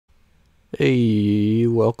Hey,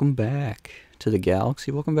 welcome back to the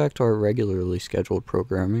galaxy. Welcome back to our regularly scheduled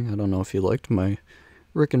programming. I don't know if you liked my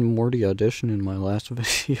Rick and Morty audition in my last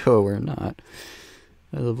video or not.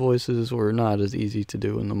 The voices were not as easy to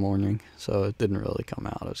do in the morning, so it didn't really come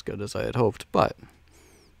out as good as I had hoped. But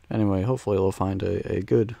anyway, hopefully they'll find a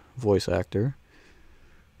good voice actor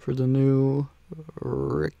for the new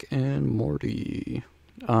Rick and Morty.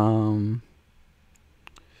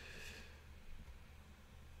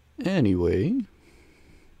 Anyway,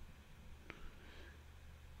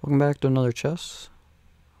 welcome back to another chess.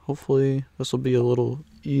 Hopefully this will be a little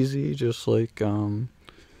easy, just like, oh,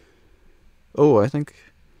 I think,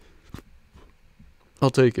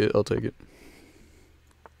 I'll take it.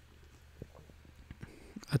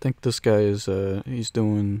 I think this guy is, he's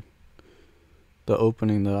doing the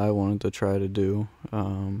opening that I wanted to try to do,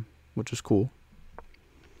 which is cool.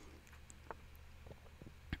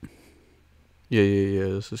 Yeah,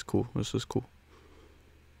 this is cool.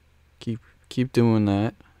 Keep doing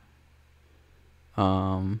that.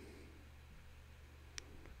 I'm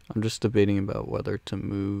just debating about whether to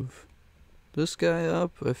move this guy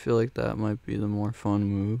up. I feel like that might be the more fun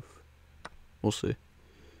move. We'll see.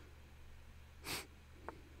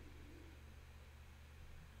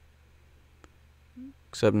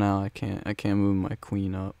 Except now I can't move my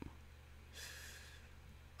queen up.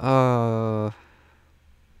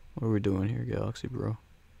 What are we doing here, Galaxy bro?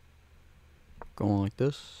 Going like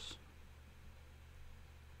this.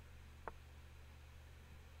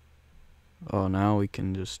 Oh, now we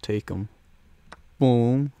can just take them.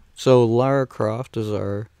 Boom. So Lara Croft is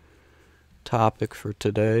our topic for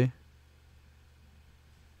today.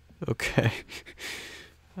 Okay.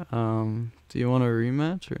 Do you want a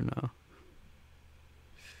rematch or no?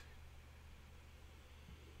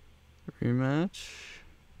 Rematch?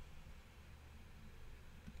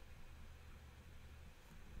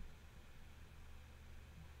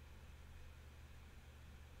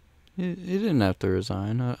 He didn't have to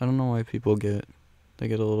resign. I don't know why people get a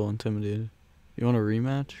little intimidated. You want a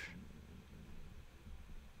rematch?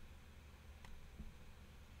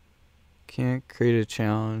 Can't create a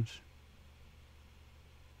challenge.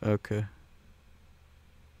 Okay.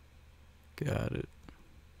 Got it.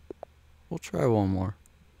 We'll try one more.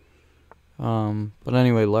 But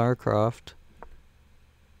anyway, Lara Croft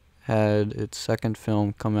had its second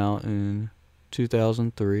film come out in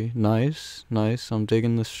 2003. Nice. I'm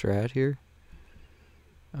digging the strat here.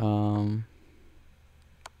 Oh,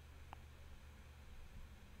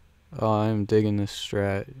 I'm digging this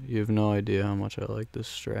strat. You have no idea how much I like this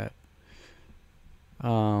strat.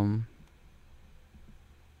 I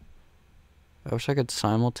wish I could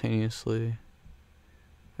simultaneously.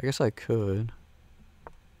 I guess I could.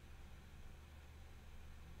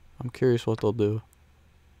 I'm curious what they'll do.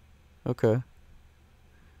 Okay.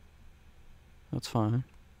 That's fine.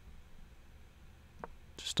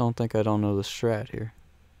 Just don't think I don't know the strat here.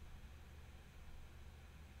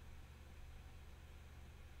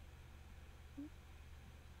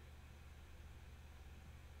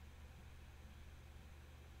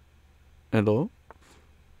 Hello?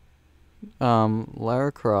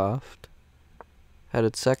 Lara Croft had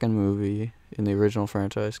its second movie in the original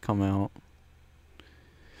franchise come out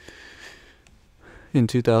in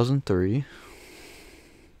 2003.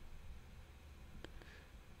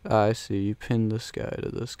 I see, you pinned this guy to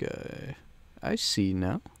this guy. I see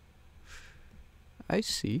now. I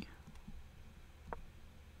see.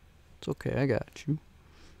 It's okay, I got you.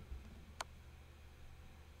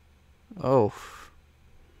 Oh.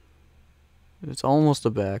 It's almost a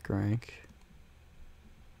back rank.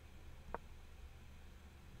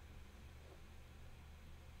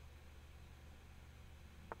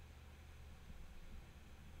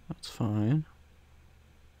 That's fine.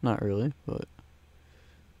 Not really, but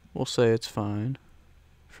we'll say it's fine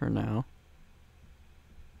for now.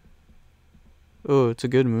 Oh, it's a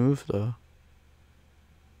good move, though.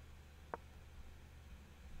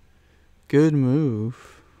 Good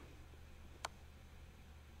move.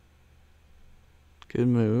 Good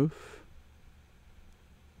move.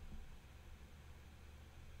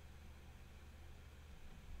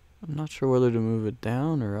 I'm not sure whether to move it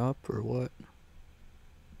down or up or what.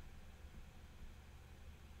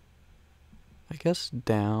 I guess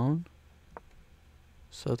down,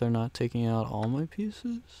 so they're not taking out all my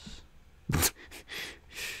pieces.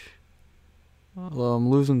 Although I'm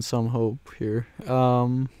losing some hope here.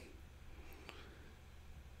 But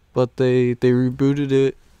they rebooted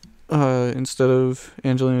it instead of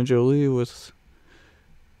Angelina Jolie with.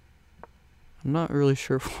 I'm not really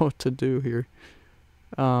sure what to do here.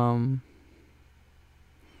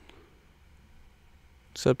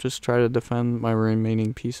 Except just try to defend my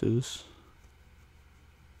remaining pieces.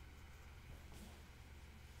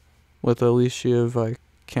 with Alicia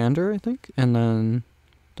Vikander, I think. And then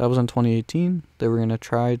that was in 2018. They were going to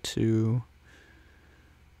try to...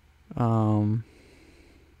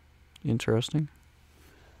 Interesting.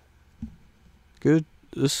 Good.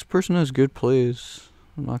 This person has good plays.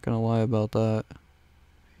 I'm not going to lie about that.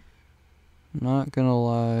 Not going to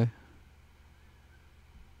lie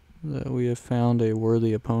that we have found a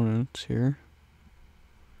worthy opponent here.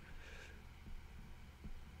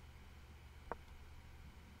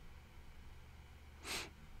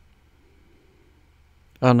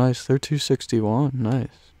 Oh, nice. They're 261. Nice.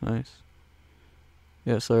 Nice.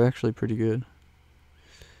 Yes, they're actually pretty good.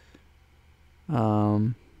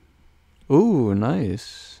 Ooh,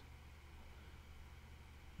 nice.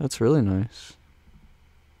 That's really nice.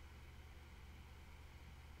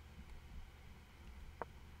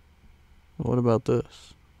 What about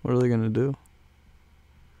this? What are they gonna do?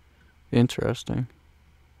 Interesting.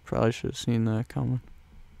 Probably should have seen that coming.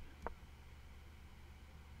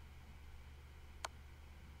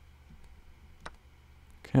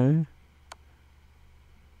 Okay.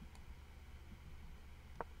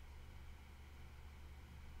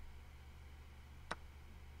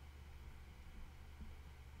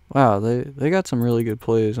 Wow, they got some really good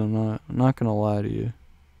plays. I'm not gonna lie to you.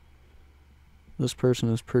 This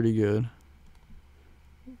person is pretty good.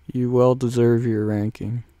 You well deserve your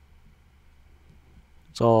ranking.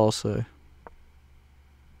 That's all I'll say.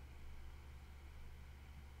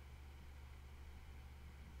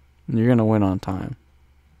 And you're gonna win on time.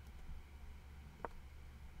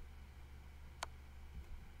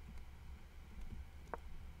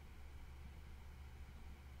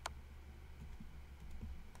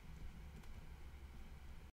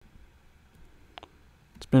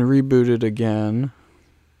 It's been rebooted again.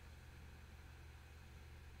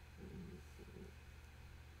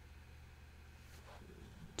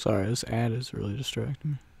 Sorry, this ad is really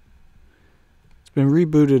distracting me. It's been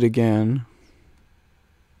rebooted again.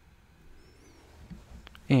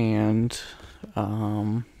 And,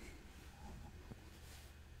 what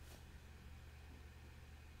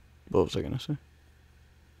was I gonna say?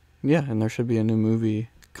 Yeah, and there should be a new movie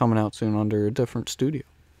coming out soon under a different studio.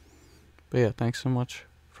 But yeah, thanks so much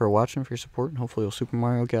for watching, for your support, and hopefully we'll Super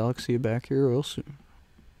Mario Galaxy back here real soon.